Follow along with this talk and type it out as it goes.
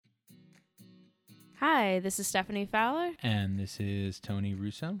Hi, this is Stephanie Fowler. And this is Tony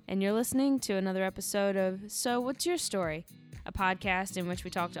Russo. And you're listening to another episode of So What's Your Story? A podcast in which we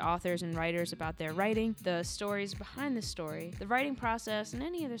talk to authors and writers about their writing, the stories behind the story, the writing process, and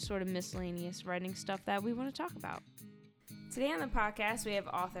any other sort of miscellaneous writing stuff that we want to talk about. Today on the podcast, we have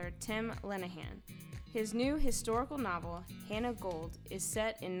author Tim Lenehan. His new historical novel, Hannah Gold, is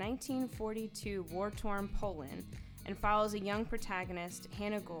set in 1942 war-torn Poland and follows a young protagonist,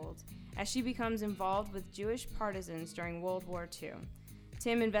 Hannah Gold, as she becomes involved with Jewish partisans during World War II.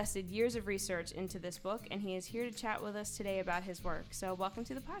 Tim invested years of research into this book, and he is here to chat with us today about his work. So welcome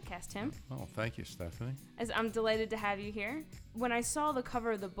to the podcast, Tim. Well, thank you, Stephanie. I'm delighted to have you here. When I saw the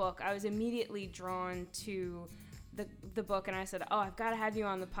cover of the book, I was immediately drawn to the book, and I said, I've got to have you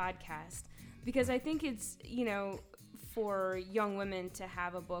on the podcast. Because I think it's, for young women to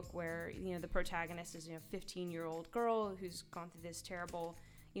have a book where, the protagonist is, a 15-year-old girl who's gone through this terrible,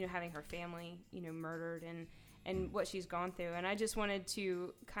 having her family, murdered and what she's gone through. And I just wanted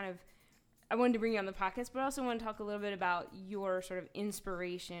to I wanted to bring you on the podcast, but I also want to talk a little bit about your sort of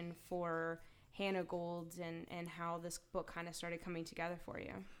inspiration for Hannah Gold and how this book kind of started coming together for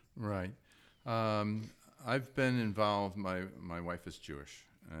you. Right. I've been involved, my wife is Jewish,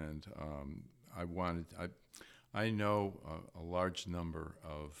 and I know a large number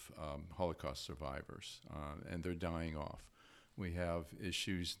of Holocaust survivors, and they're dying off. We have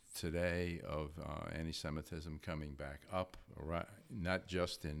issues today of anti-Semitism coming back up, not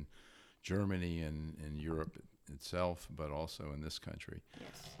just in Germany and in Europe itself, but also in this country.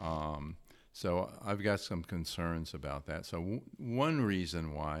 Yes. So I've got some concerns about that. So one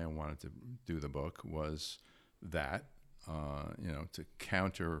reason why I wanted to do the book was that, to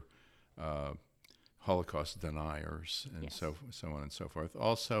counter Holocaust deniers and yes. so on and so forth.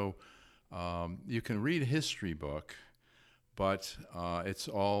 Also, you can read a history book, but it's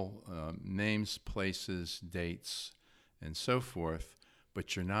all names, places, dates, and so forth,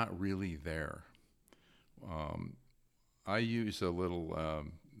 but you're not really there. I use a little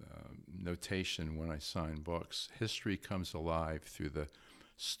notation when I sign books. History comes alive through the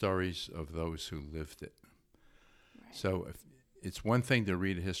stories of those who lived it. Right. So if it's one thing to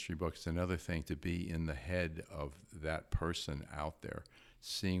read a history book, it's another thing to be in the head of that person out there,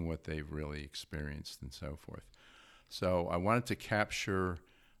 seeing what they've really experienced and so forth. So I wanted to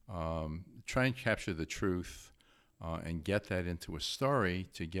try and capture the truth and get that into a story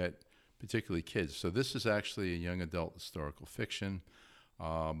to get particularly kids. So this is actually a young adult historical fiction,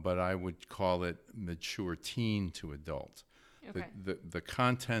 but I would call it mature teen to adult. Okay. The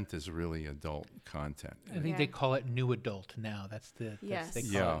content is really adult content. I think they call it new adult now. Yes. They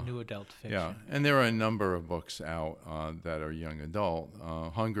call it new adult fiction. Yeah, and there are a number of books out that are young adult.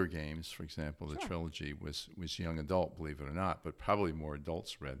 Hunger Games, for example, the trilogy was young adult, believe it or not, but probably more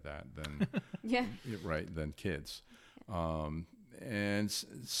adults read that than than kids. And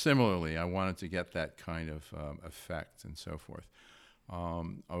similarly, I wanted to get that kind of effect and so forth. I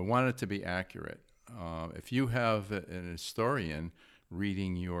wanted it to be accurate. If you have an historian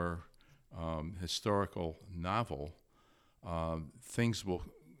reading your historical novel,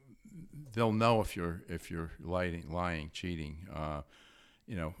 they'll know if you're lying, cheating,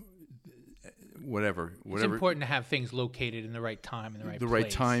 whatever. It's important to have things located in the right time, in the right place. Right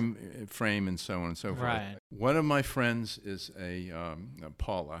time frame, and so on and so forth. Right. One of my friends is a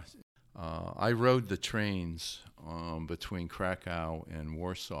Paula. I rode the trains between Krakow and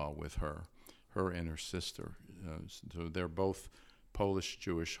Warsaw with her and her sister. So they're both Polish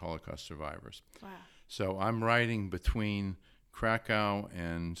Jewish Holocaust survivors. Wow. So I'm riding between Krakow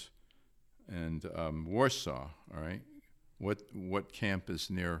and Warsaw. All right. What camp is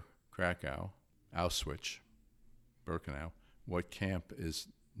near Krakow? Auschwitz, Birkenau. What camp is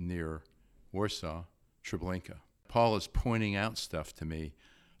near Warsaw? Treblinka. Paul is pointing out stuff to me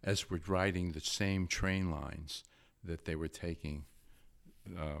as we're riding the same train lines that they were taking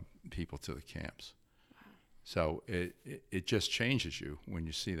people to the camps. So it just changes you when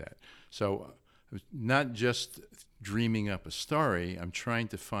you see that. So not just dreaming up a story, I'm trying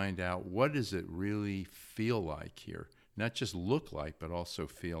to find out what does it really feel like here. Not just look like, but also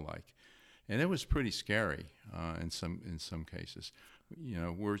feel like. And it was pretty scary in some cases.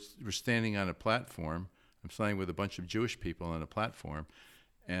 We're standing on a platform. I'm standing with a bunch of Jewish people on a platform,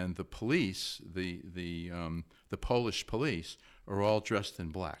 and the police, the Polish police, are all dressed in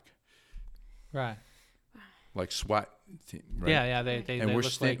black. Right. Like SWAT team, right? Yeah. They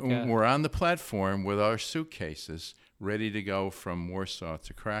we're on the platform with our suitcases, ready to go from Warsaw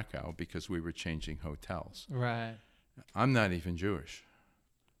to Krakow because we were changing hotels. Right. I'm not even Jewish.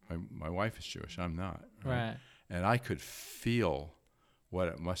 My wife is Jewish. I'm not. Right. And I could feel what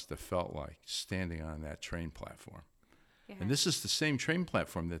it must have felt like standing on that train platform. Yeah. And this is the same train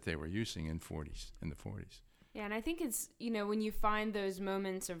platform that they were using in the 40s. Yeah, and I think it's, when you find those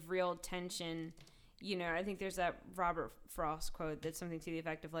moments of real tension, I think there's that Robert Frost quote that's something to the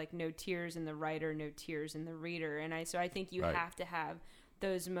effect of like, no tears in the writer, no tears in the reader. And so I think you have to have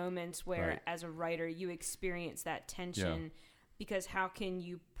those moments where as a writer you experience that tension, because how can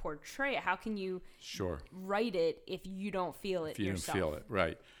you portray it? How can you write it if you don't feel it yourself? Don't feel it,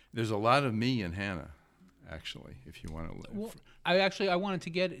 right. There's a lot of me in Hannah, actually, if you want to live. Well, I wanted to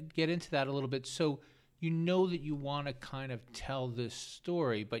get into that a little bit. So that you want to kind of tell this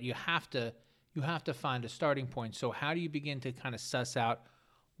story, but you have to find a starting point. So how do you begin to kind of suss out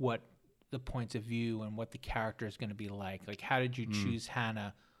what the points of view and what the character is going to be like? Like, how did you choose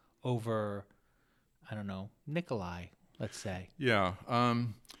Hannah over, I don't know, Nikolai, let's say? Yeah.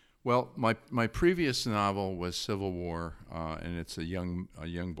 Well, my previous novel was Civil War, and it's a young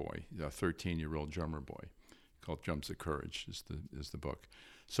boy, a 13-year-old drummer boy, called Drums of Courage is the book.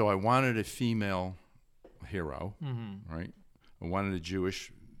 So I wanted a female hero, right? I wanted a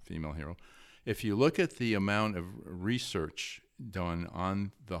Jewish female hero. If you look at the amount of research done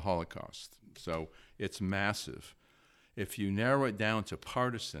on the Holocaust, so it's massive. If you narrow it down to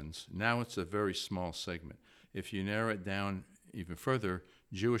partisans, now it's a very small segment. If you narrow it down even further,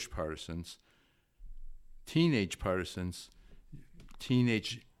 Jewish partisans, teenage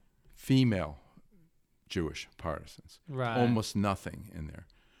female Jewish partisans. Right. Almost nothing in there.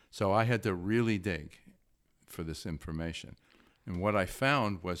 So I had to really dig for this information. And what I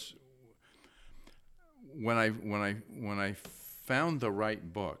found was when I found the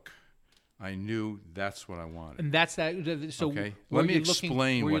right book, I knew that's what I wanted. And that's that. So okay. Let me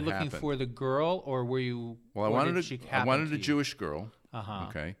explain what happened. Were you looking for the girl, or were you? Well, I wanted a Jewish girl. Uh-huh.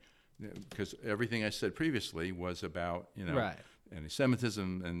 Okay, because everything I said previously was about right.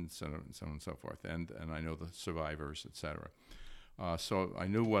 anti-Semitism and so on and so forth, and I know the survivors, etc. So I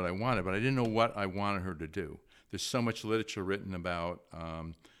knew what I wanted, but I didn't know what I wanted her to do. There's so much literature written about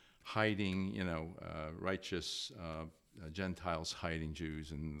hiding, righteous Gentiles hiding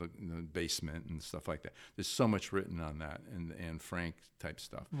Jews in the basement and stuff like that. There's so much written on that and Anne Frank type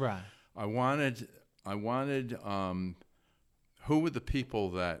stuff. Right. I wanted who were the people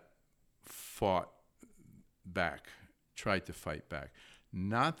that fought back, tried to fight back.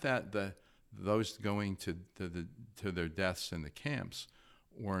 Not that those going to their deaths in the camps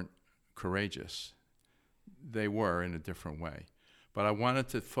weren't courageous. They were in a different way. But I wanted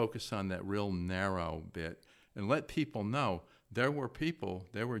to focus on that real narrow bit and let people know there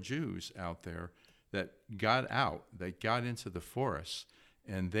were Jews out there that got out, that got into the forests,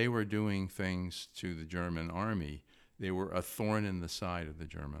 and they were doing things to the German army. They were a thorn in the side of the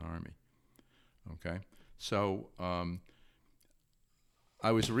German army. Okay? So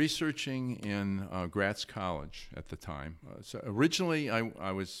I was researching in Gratz College at the time. So originally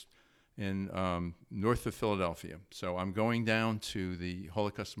I was in north of Philadelphia. So I'm going down to the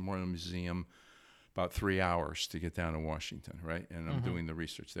Holocaust Memorial Museum about 3 hours to get down to Washington, right? And I'm doing the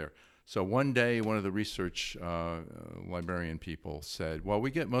research there. So one day, one of the research librarian people said, well,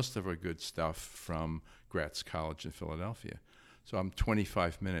 we get most of our good stuff from Gratz College in Philadelphia. So I'm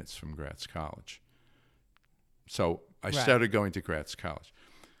 25 minutes from Gratz College. So I started going to Gratz College,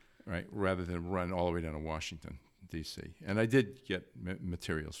 right, rather than run all the way down to Washington, D.C. And I did get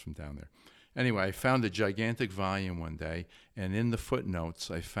materials from down there. Anyway, I found a gigantic volume one day, and in the footnotes,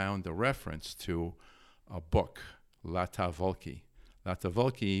 I found a reference to a book, Lata Volki. Lata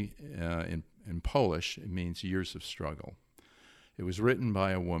Volki, in Polish, it means years of struggle. It was written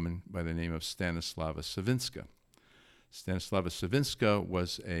by a woman by the name of Stanislava Sawinska. Stanislava Sawinska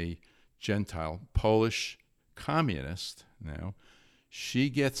was a Gentile, Polish communist now. She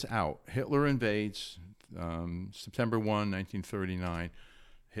gets out. Hitler invades, September 1, 1939.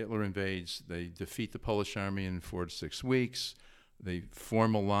 Hitler invades. They defeat the Polish army in 4 to 6 weeks. They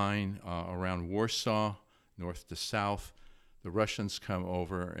form a line around Warsaw, north to south. The Russians come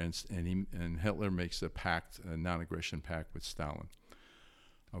over, and Hitler makes a non-aggression pact with Stalin.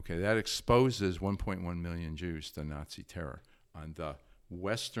 Okay, that exposes 1.1 million Jews to Nazi terror on the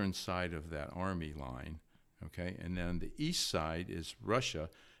western side of that army line. Okay, and then the east side is Russia,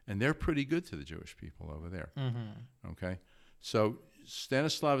 and they're pretty good to the Jewish people over there. Mm-hmm. Okay, so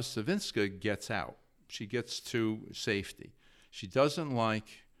Stanislava Sawinska gets out. She gets to safety. She doesn't like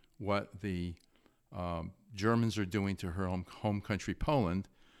what the Germans are doing to her home country, Poland.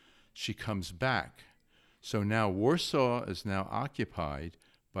 She comes back. So now Warsaw is now occupied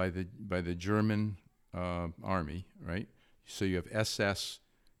by the German army, right? So you have SS,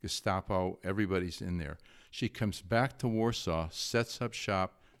 Gestapo, everybody's in there. She comes back to Warsaw, sets up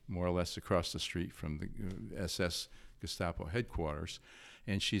shop more or less across the street from the SS Gestapo headquarters,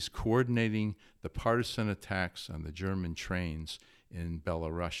 and she's coordinating the partisan attacks on the German trains in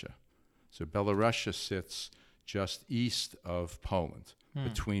Belarusia. So Belarusia sits just east of Poland,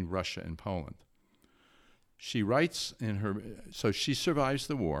 between Russia and Poland. She writes in her, so she survives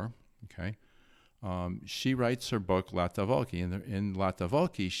the war, okay? She writes her book, Lata Volki. In Lata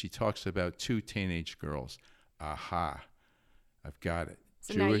Volki, she talks about two teenage girls. Aha, I've got it.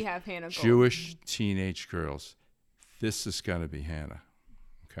 So now you have Hannah Gold. Jewish teenage girls. This is going to be Hannah,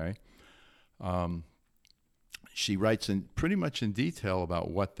 okay? She writes pretty much in detail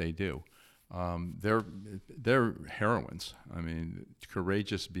about what they do. They're heroines. I mean,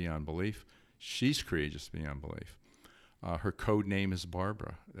 courageous beyond belief. She's courageous beyond belief. Her code name is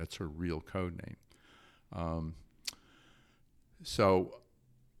Barbara. That's her real code name. So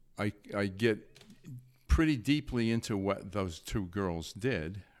I get pretty deeply into what those two girls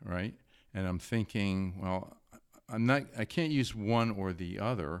did, right? And I'm thinking, well, I can't use one or the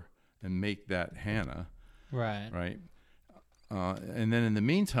other and make that Hannah, right? And then in the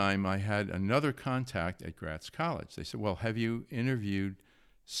meantime, I had another contact at Gratz College. They said, well, have you interviewed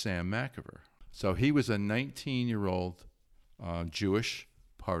Sam McIver? So he was a 19-year-old Jewish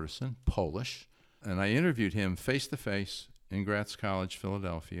partisan, Polish, and I interviewed him face-to-face in Gratz College,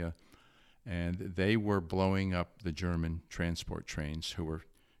 Philadelphia, and they were blowing up the German transport trains who were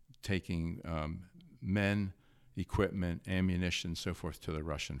taking men, equipment, ammunition, so forth to the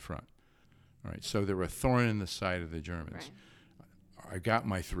Russian front. All right, so they were a thorn in the side of the Germans. Right. I got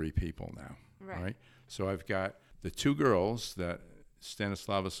my three people now, right? So I've got the two girls that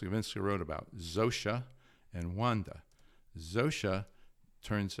Stanislava Slavinsky wrote about, Zosha and Wanda. Zosha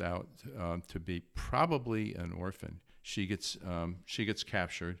turns out to be probably an orphan. She gets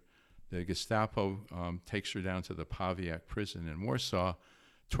captured. The Gestapo takes her down to the Pawiak prison in Warsaw,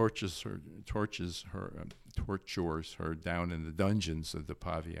 tortures her down in the dungeons of the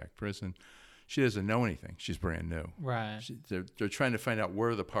Pawiak prison. She doesn't know anything. She's brand new. Right. They're trying to find out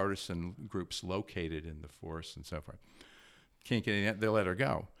where the partisan group's located in the force and so forth. Can't get any. They let her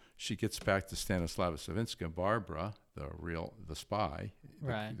go. She gets back to Stanislava Savinska, Barbara, the spy,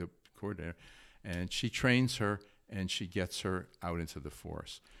 the coordinator, and she trains her and she gets her out into the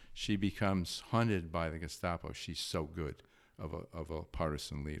force. She becomes hunted by the Gestapo. She's so good of a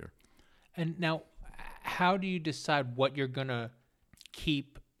partisan leader. And now, how do you decide what you're gonna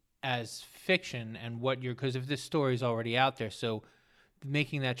keep as fiction and what you're, because if this story is already out there, so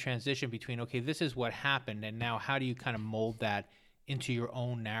making that transition between, okay, this is what happened, and now how do you kind of mold that into your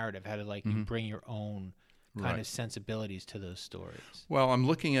own narrative? How to you bring your own kind of sensibilities to those stories? Well, I'm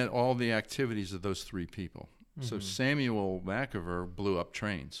looking at all the activities of those three people. So Samuel McIver blew up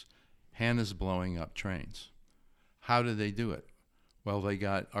trains. Hannah's blowing up trains. How did they do it? Well, they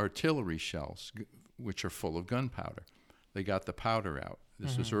got artillery shells, which are full of gunpowder. They got the powder out.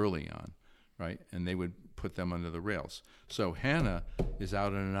 This was early on, right? And they would put them under the rails. So Hannah is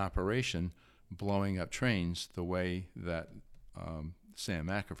out in an operation blowing up trains the way that Sam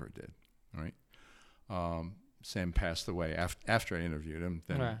McIver did, right? Sam passed away after I interviewed him.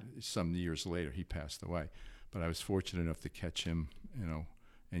 Then some years later, he passed away. But I was fortunate enough to catch him,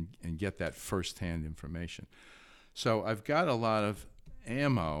 and get that firsthand information. So I've got a lot of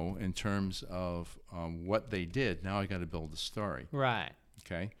ammo in terms of what they did. Now I got to build a story. Right.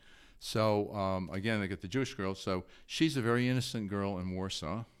 Okay. So again, I got the Jewish girl. So she's a very innocent girl in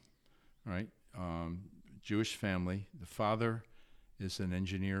Warsaw, right? Jewish family. The father is an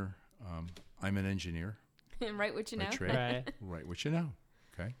engineer. I'm an engineer. Write what you know. Write what you know.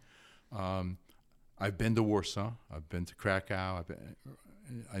 Okay. I've been to Warsaw. I've been to Krakow.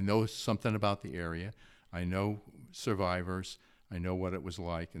 I know something about the area. I know survivors. I know what it was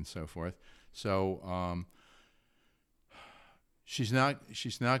like and so forth. So she's not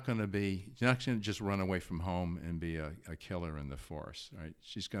going to just run away from home and be a killer in the force, right?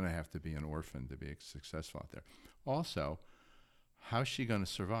 She's going to have to be an orphan to be successful out there. Also, how's she going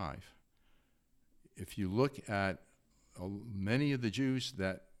to survive? If you look at many of the Jews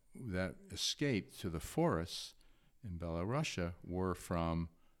that escaped to the forests in Belarusia were from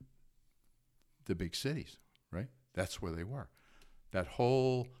the big cities, right? That's where they were. That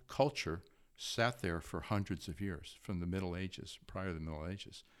whole culture sat there for hundreds of years, from the Middle Ages, prior to the Middle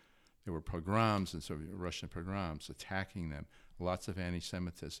Ages. There were pogroms and Soviet Russian pogroms attacking them, lots of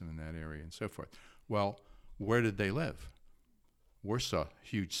anti-Semitism in that area and so forth. Well, where did they live? Warsaw,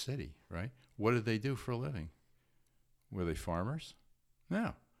 huge city, right? What did they do for a living? Were they farmers?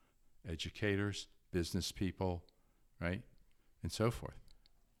 No. Educators, business people, right? And so forth.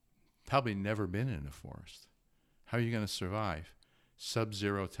 probably never been in a forest. How are you going to survive?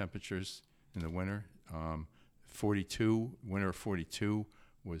 Sub-zero temperatures in the winter. 42, winter of 42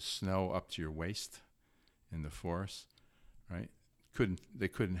 was snow up to your waist in the forest, right? They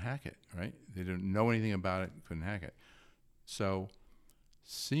couldn't hack it, right? They didn't know anything about it, couldn't hack it. So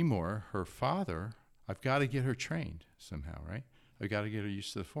Seymour, her father, I've got to get her trained somehow, right? I've got to get her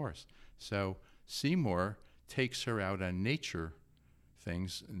used to the forest. So Seymour takes her out on nature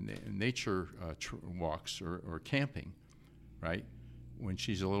things, nature walks or camping, right? When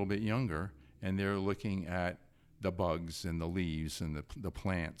she's a little bit younger, and they're looking at the bugs and the leaves and the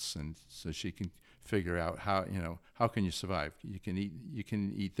plants, and so she can figure out how can you survive. You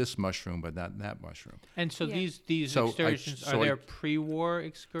can eat this mushroom, but not that mushroom. And so these excursions are they pre-war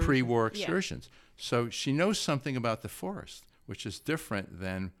excursions? Pre-war excursions. Yeah. So she knows something about the forest, which is different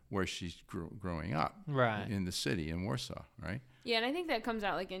than where she's growing up, right, in the city in Warsaw, right? Yeah, and I think that comes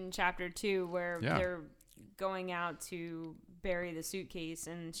out like in chapter 2 where they're going out to bury the suitcase,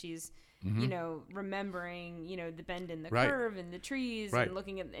 and she's remembering, the bend in the curve and the trees, and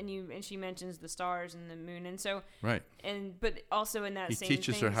looking at and she mentions the stars and the moon, and so but also in that he same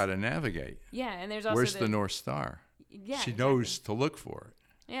teaches her how to navigate. Yeah, and there's also where's the North Star? Yeah, she knows to look for it.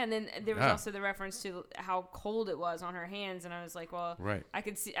 Yeah, and then there was also the reference to how cold it was on her hands, and I was like, well, I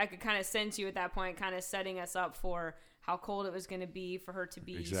could kind of sense you at that point, kind of setting us up for how cold it was going to be for her to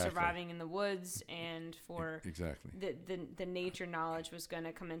be surviving in the woods, and for the nature knowledge was going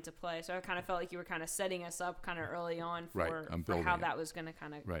to come into play. So I kind of felt like you were kind of setting us up kind of early on for how that was going to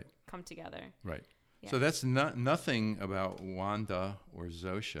kind of come together. Right. Yeah. So that's nothing about Wanda or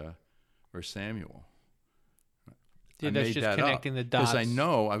Zosha or Samuel. Yeah, that's just connecting the dots. Because I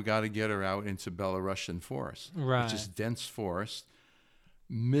know I've got to get her out into Belarusian forest, which is dense forest,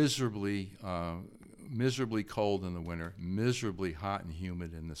 miserably cold in the winter, miserably hot and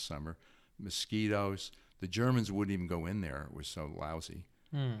humid in the summer, mosquitoes. The Germans wouldn't even go in there. It was so lousy.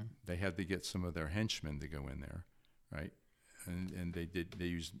 They had to get some of their henchmen to go in there, right? And they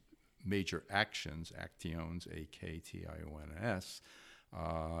used major actions, actions, AKTIONS.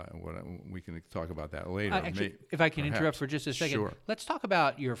 We can talk about that later. Actually, if I can interrupt for just a second, sure. Let's talk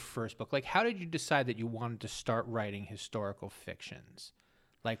about your first book. Like, how did you decide that you wanted to start writing historical fictions?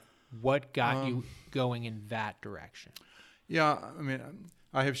 Like, what got you going in that direction? Yeah, I mean,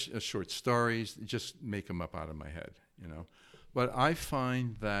 I have short stories. Just make them up out of my head, But I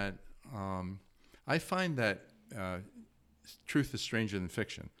find that truth is stranger than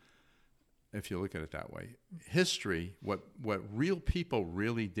fiction, if you look at it that way. History, what real people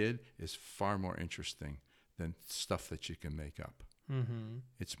really did, is far more interesting than stuff that you can make up. Mm-hmm.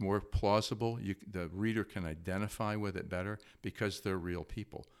 It's more plausible. The reader can identify with it better because they're real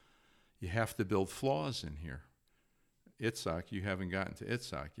people. You have to build flaws in here. Itzhak, you haven't gotten to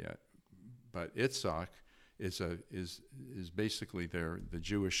Itzhak yet, but Itzhak is basically the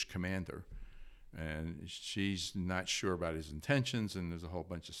Jewish commander. And she's not sure about his intentions, and there's a whole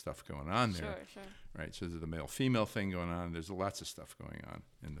bunch of stuff going on there. Sure. Right. So there's the male-female thing going on. There's lots of stuff going on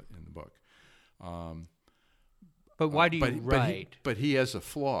in the book. But why do you write? But he has a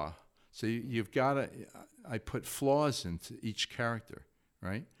flaw. So you've got to. I put flaws into each character,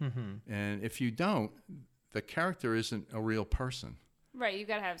 right? Mm-hmm. And if you don't, the character isn't a real person. Right, you've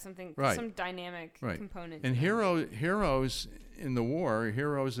got to have something, some dynamic component. And heroes in the war,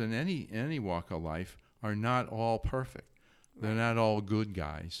 heroes in any walk of life, are not all perfect. They're not all good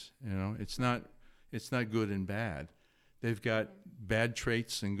guys. It's not good and bad. They've got bad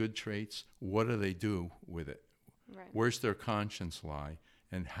traits and good traits. What do they do with it? Right. Where's their conscience lie?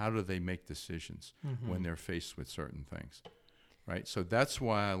 And how do they make decisions when they're faced with certain things? Right. So that's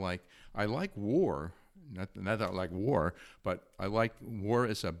why I like war. Not that I like war, but I like war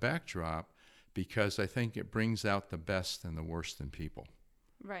as a backdrop because I think it brings out the best and the worst in people.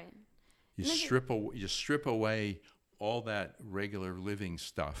 Right. You strip away all that regular living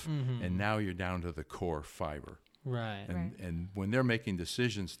stuff, and now you're down to the core fiber. Right. And when they're making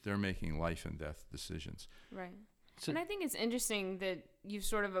decisions, they're making life and death decisions. Right. And I think it's interesting that you've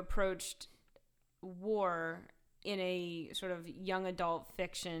sort of approached war in a sort of young adult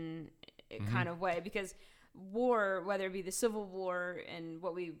fiction kind of way, because war, whether it be the Civil War and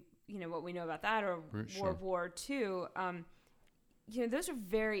what we know about that, or World War II, those are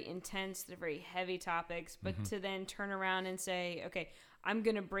very intense, they're very heavy topics, but to then turn around and say, okay, I'm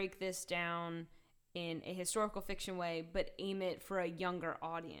going to break this down in a historical fiction way, but aim it for a younger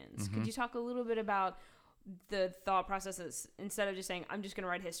audience. Could you talk a little bit about the thought process, instead of just saying, I'm just going to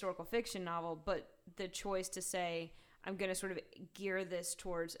write a historical fiction novel, but the choice to say, I'm going to sort of gear this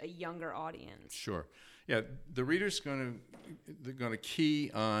towards a younger audience? Sure. Yeah, the reader's going to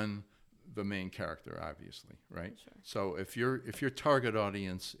key on the main character, obviously, right? Sure. So if your target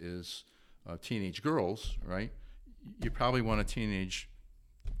audience is teenage girls, right, you probably want a teenage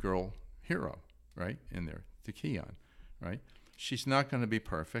girl hero, right, in there to key on, right? She's not going to be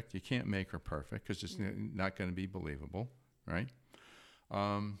perfect. You can't make her perfect because it's not going to be believable, right?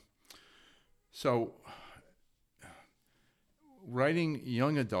 So writing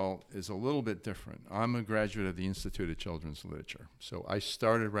young adult is a little bit different. I'm a graduate of the Institute of Children's Literature. So I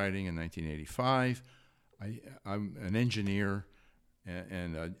started writing in 1985. I'm an engineer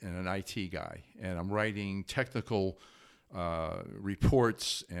and an IT guy, and I'm writing technical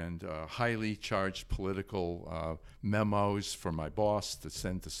reports and highly charged political memos for my boss to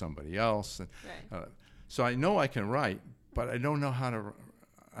send to somebody else. And, Right. so I know I can write, but I don't know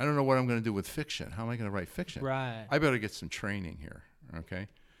I don't know what I'm going to do with fiction. How am I going to write fiction? Right. I better get some training here, okay?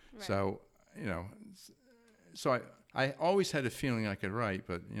 Right. So, I always had a feeling I could write,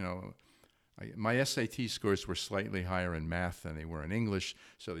 but, my SAT scores were slightly higher in math than they were in English,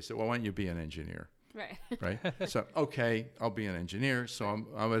 so they said, well, why don't you be an engineer, Right. right? So, okay, I'll be an engineer. So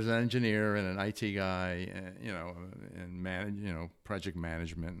I was an engineer and an IT guy, and project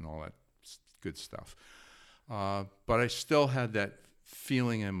management and all that good stuff. But I still had that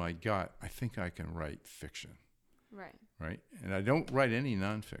feeling in my gut, I think I can write fiction, Right. right? And I don't write any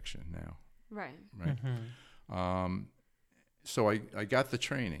nonfiction now, Right. right? So I got the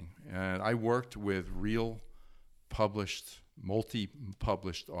training, and I worked with real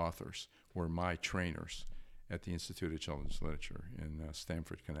multi-published authors were my trainers at the Institute of Children's Literature in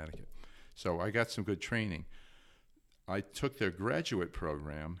Stamford, Connecticut. So I got some good training. I took their graduate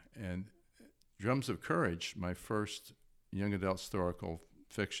program, and Drums of Courage, my first young adult historical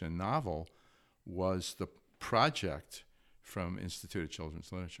fiction novel, was the project from Institute of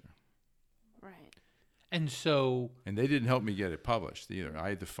Children's Literature. Right. And so, And they didn't help me get it published either. I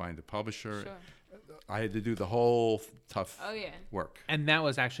had to find a publisher. Sure. I had to do the whole tough Oh yeah. work. and that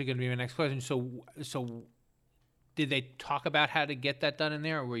was actually going to be my next question. So did they talk about how to get that done in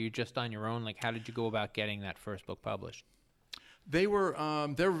there, or were you just on your own? Like, how did you go about getting that first book published? They were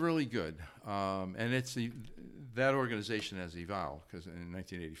they're really good, and that organization has evolved, because in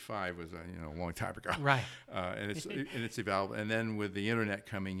 1985 was a long time ago, Right. and it's evolved. And then with the internet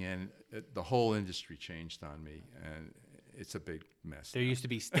coming in, the whole industry changed on me, and it's a big mess. There used to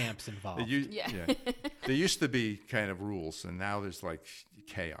be stamps involved. Yeah. There used to be kind of rules, and now there's like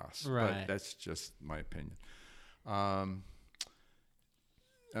chaos. Right. But that's just my opinion.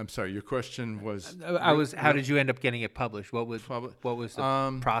 I'm sorry. Your question was. How did you end up getting it published? What was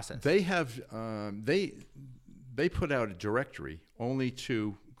the process? They have they put out a directory only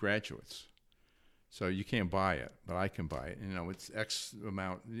to graduates, so you can't buy it, but I can buy it. It's X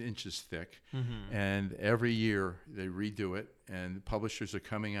amount inches thick, and every year they redo it, and publishers are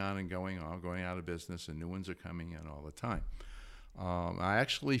coming on and going out of business, and new ones are coming in all the time. I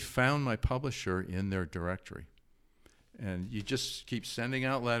actually found my publisher in their directory. And you just keep sending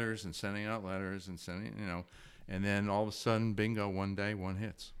out letters and sending out letters and sending, and then all of a sudden, bingo, one day, one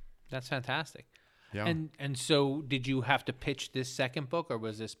hits. That's fantastic. Yeah. And so did you have to pitch this second book, or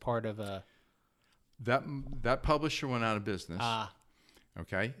was this part of a... That publisher went out of business.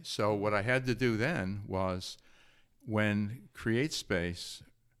 Okay. So what I had to do then was, when CreateSpace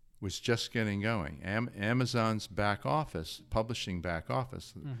was just getting going, Amazon's back office, publishing back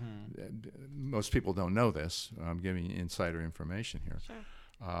office, most people don't know this. I'm giving you insider information here.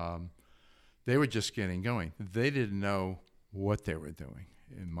 Sure. They were just getting going. They didn't know what they were doing,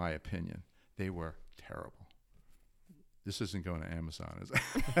 in my opinion. They were terrible. This isn't going to Amazon, is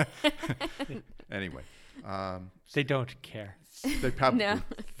it? Anyway. They don't care. They probably No.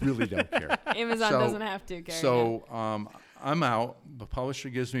 really don't care. Amazon doesn't have to care. So I'm out. The publisher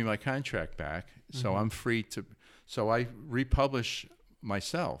gives me my contract back, so I'm free to. So I republish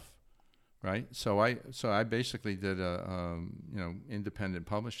myself, right? So I basically did independent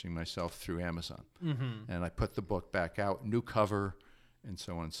publishing myself through Amazon, and I put the book back out, new cover, and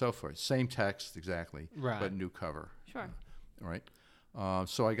so on and so forth. Same text exactly, Right. but new cover. Sure. Right.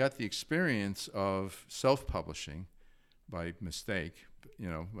 So I got the experience of self-publishing by mistake.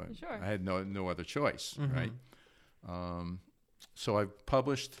 But Sure. I had no other choice, right? So I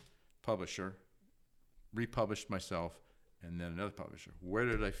publisher, republished myself, and then another publisher. Where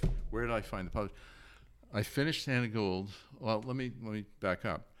did I find the publisher? I finished Hannah Gould. Well, let me back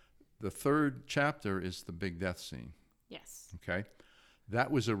up. The third chapter is the big death scene. Yes. Okay,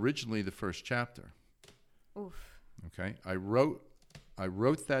 that was originally the first chapter. Oof. Okay, I wrote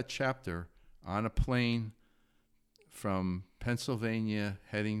that chapter on a plane from Pennsylvania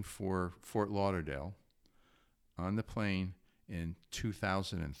heading for Fort Lauderdale, on the plane in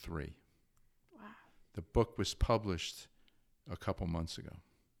 2003. The book was published a couple months ago.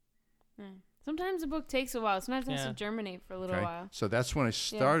 Sometimes a book takes a while. Sometimes it has to germinate for a little while. So that's when I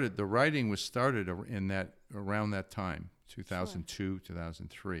started. The writing was started around that time, 2002,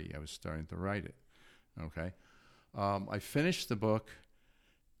 2003. I was starting to write it. Okay. I finished the book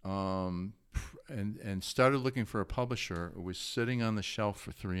and started looking for a publisher. It was sitting on the shelf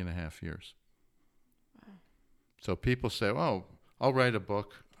for 3.5 years. Wow. So people say, "Oh, I'll write a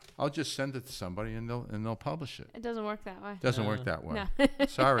book. I'll just send it to somebody and they'll publish it." It doesn't work that way. Doesn't work that way. No.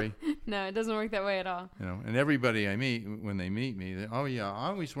 Sorry. No, it doesn't work that way at all. And everybody I meet, when they meet me, they, "Oh yeah, I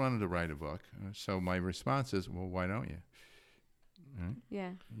always wanted to write a book." So my response is, "Well, why don't you?" Right?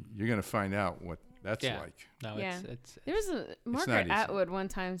 Yeah. You're going to find out what that's like. No, it's there was Margaret Atwood one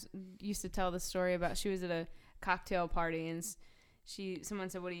time used to tell the story about she was at a cocktail party and someone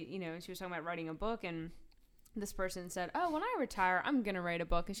said, "What do you?" She was talking about writing a book, and this person said, "Oh, when I retire, I'm going to write a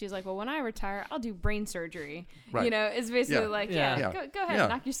book." And she's like, "Well, when I retire, I'll do brain surgery." Right. It's basically go ahead and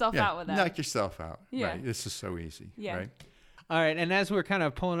knock yourself out with that. Knock yourself out. Yeah. Right. This is so easy. Yeah. Right. All right. And as we're kind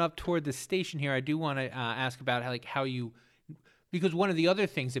of pulling up toward the station here, I do want to ask about how you, because one of the other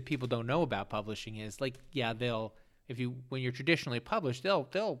things that people don't know about publishing is when you're traditionally published,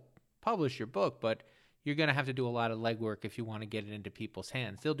 they'll publish your book, but you're going to have to do a lot of legwork if you want to get it into people's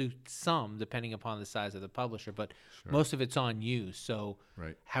hands. They'll do some depending upon the size of the publisher, but most of it's on you. So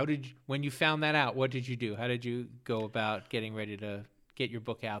when you found that out, what did you do? How did you go about getting ready to get your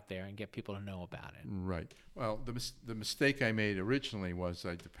book out there and get people to know about it? Right. Well, the mistake I made originally was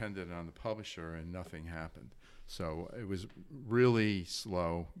I depended on the publisher and nothing happened. So it was really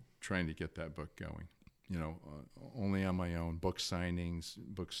slow trying to get that book going. Only on my own, book signings,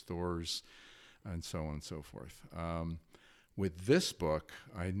 bookstores, and so on and so forth. With this book,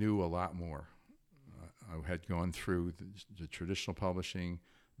 I knew a lot more. I had gone through the traditional publishing,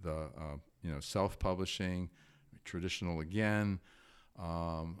 the self-publishing, traditional again.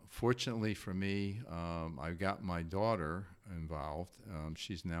 Fortunately for me, I got my daughter involved.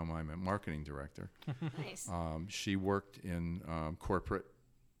 She's now my marketing director. Nice. She worked in corporate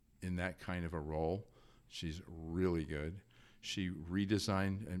in that kind of a role. She's really good. She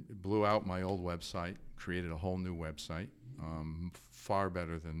redesigned and blew out my old website, created a whole new website, far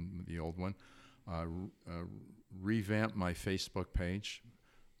better than the old one. Revamped my Facebook page.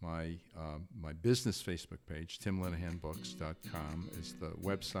 My business Facebook page, timlinahanbooks.com, is the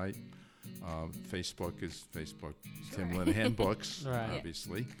website. Facebook is Facebook, Tim Linahan Books,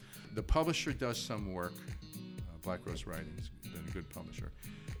 obviously. The publisher does some work. Black Rose Writing has been a good publisher.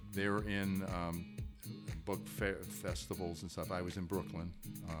 They're in book festivals and stuff. I was in Brooklyn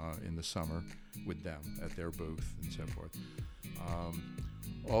in the summer with them at their booth and so forth.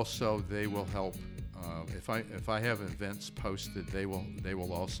 Also, they will help. If I have events posted, they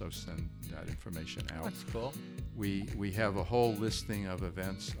will also send that information out. That's cool. We have a whole listing of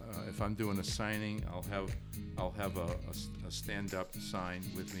events. If I'm doing a signing, I'll have a stand-up sign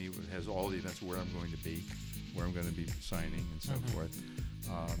with me that has all the events where I'm going to be signing and so forth.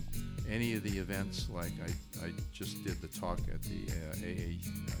 Any of the events, like I just did the talk at the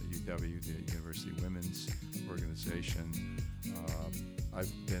AAUW, the University Women's Organization.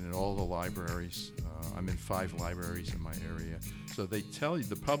 I've been in all the libraries. I'm in 5 libraries in my area. So they tell you,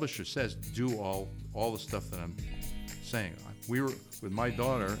 the publisher says, do all the stuff that I'm saying. We were, with my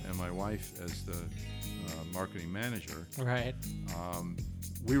daughter and my wife as the marketing manager, right?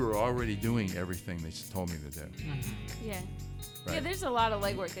 We were already doing everything they told me to do. Mm-hmm. Yeah. Right. Yeah, there's a lot of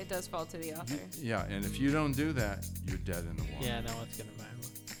legwork that does fall to the author. Yeah, and if you don't do that, you're dead in the water. Yeah, no one's going to buy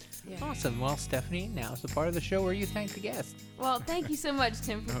one. Yeah. Awesome. Well, Stephanie, now's the part of the show where you thank the guest. Well, thank you so much,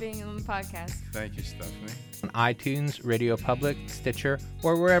 Tim, for being on the podcast. Thank you, Stephanie. On iTunes, Radio Public, Stitcher,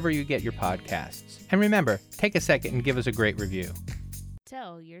 or wherever you get your podcasts. And remember, take a second and give us a great review.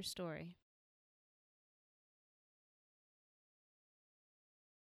 Tell your story.